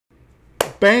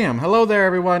Bam! Hello there,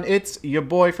 everyone. It's your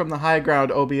boy from the high ground,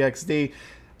 ObieXD.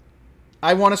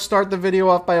 I want to start the video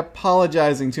off by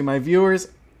apologizing to my viewers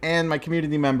and my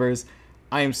community members.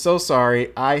 I am so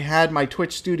sorry. I had my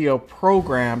Twitch studio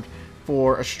programmed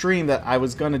for a stream that I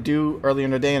was going to do earlier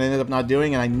in the day and I ended up not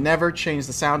doing, and I never changed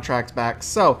the soundtracks back.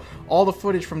 So all the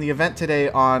footage from the event today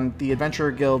on the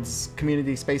Adventurer Guild's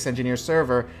Community Space Engineer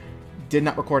server did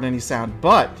not record any sound,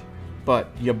 but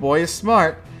your boy is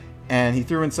smart and he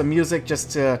threw in some music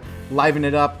just to liven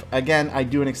it up. Again, I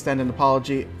do extend an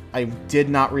apology. I did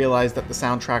not realize that the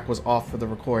soundtrack was off for the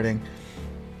recording.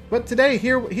 But today,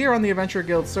 here on the Adventurer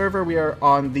Guild server, we are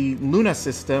on the Luna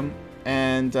system,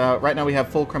 and right now we have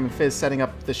FullCrumb and Fizz setting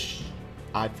up the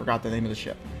I forgot the name of the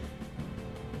ship.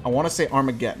 I want to say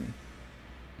Armageddon.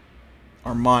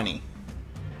 Armani.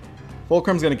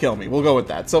 FullCrumb's going to kill me. We'll go with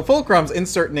that. So FullCrumb's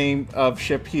insert name of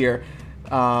ship here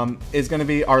is going to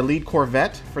be our lead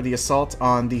corvette for the assault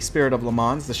on the Spirit of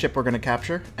Lomband, the ship we're going to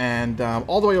capture. And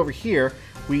all the way over here,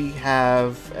 we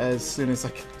have, as soon as I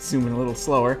can zoom in a little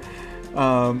slower,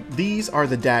 these are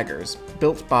the daggers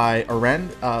built by Auren.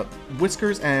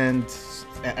 Whiskers and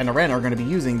Auren are going to be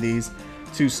using these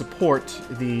to support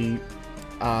the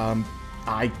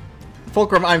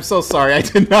FullCrumb, I'm so sorry. I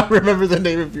did not remember the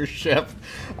name of your ship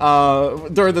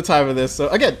during the time of this. So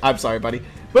again, I'm sorry, buddy.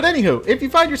 But anywho, if you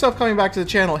find yourself coming back to the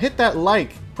channel, hit that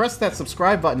like, press that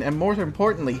subscribe button, and more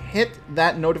importantly, hit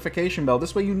that notification bell.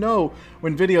 This way you know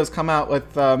when videos come out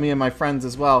with me and my friends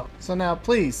as well. So now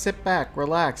please sit back,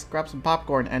 relax, grab some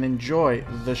popcorn, and enjoy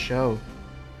the show.